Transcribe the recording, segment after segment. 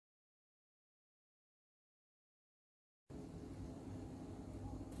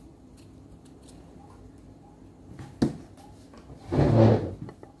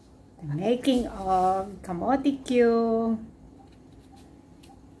Making of Kamote Q.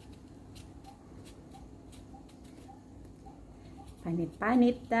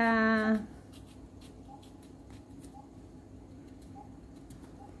 Panit-panit na.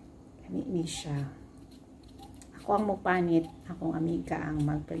 Ni siya. Ako ang magpanit, akong amiga ang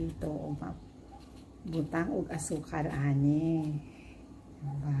magprito o magbutang og asukar ani.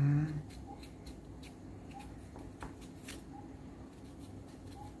 Diba?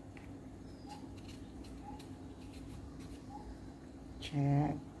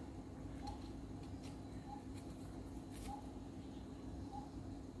 Check.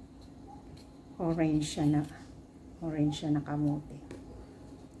 Orange siya na kamote.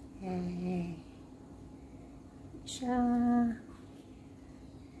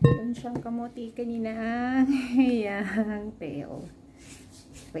 Doon siyang kamote kanina. Yang pale.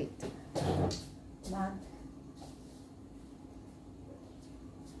 Wait.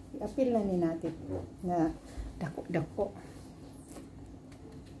 I-apil lang ni natin na dako-dako.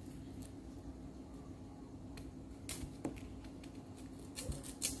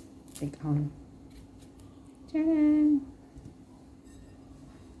 Take on. Tcharam!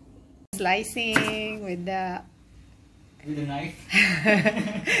 Slicing with the knife.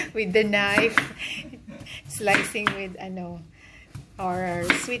 with the knife. Slicing with our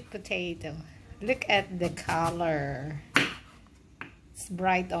sweet potato. Look at the color. It's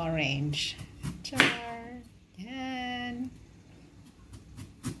bright orange. Char. Yan.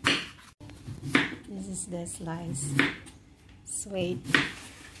 This is the slice. Sweet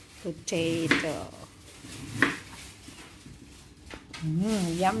potato.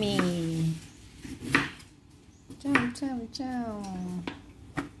 Yummy. Ciao.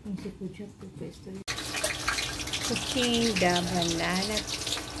 Cooking the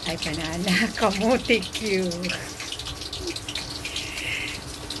Kamote Q.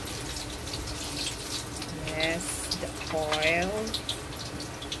 Yes, the oil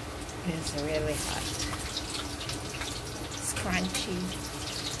is really hot. It's crunchy.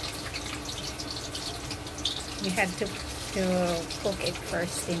 You have to cook it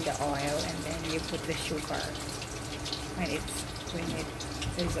first in the oil, and then you put the sugar when it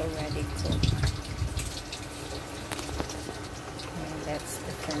is already cooked. And that's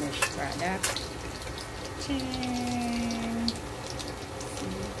the finished product.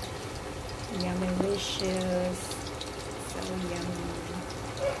 Yummy-licious. So yummy.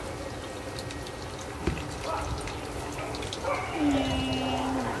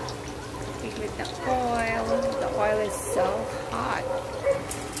 With the oil. The oil is so hot.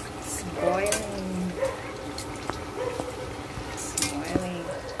 It's boiling.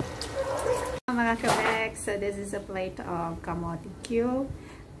 Mga kabek, so this is a plate of Kamote Q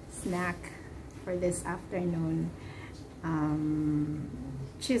snack for this afternoon,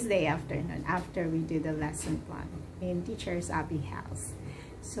 Tuesday afternoon, after we do the lesson plan in Teacher's Abby house.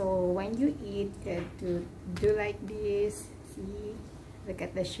 So when you eat, do like this. See, look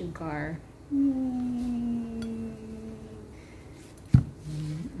at the sugar. And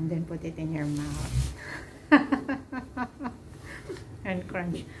then put it in your mouth and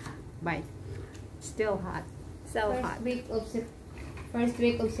crunch. Bite. Still hot. So hot. First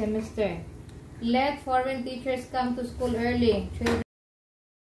week of semester. Let foreign teachers come to school early. Children.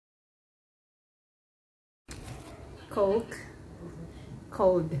 Coke.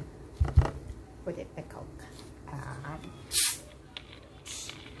 Cold. Put it the Coke.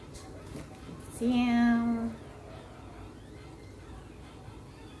 Siam.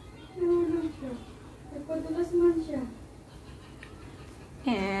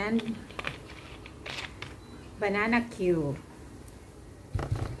 And banana Q.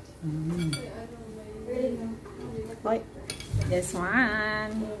 Wait, this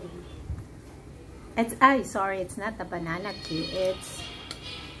one. It's not the banana Q. It's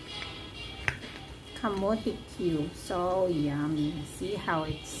Kamote Q. So yummy. See how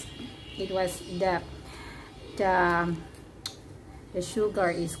it was the sugar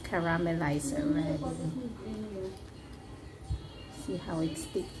is caramelized already. See how it's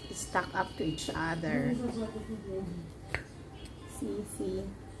stuck up to each other. See.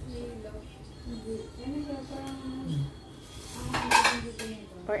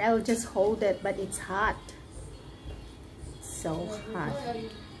 Or I'll just hold it, but it's hot. So hot.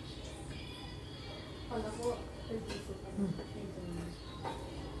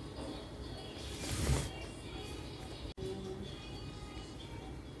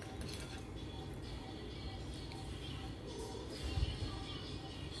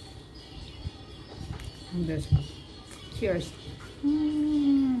 This one. Cheers.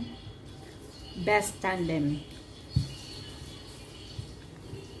 Best tandem.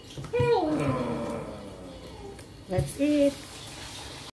 Let's eat.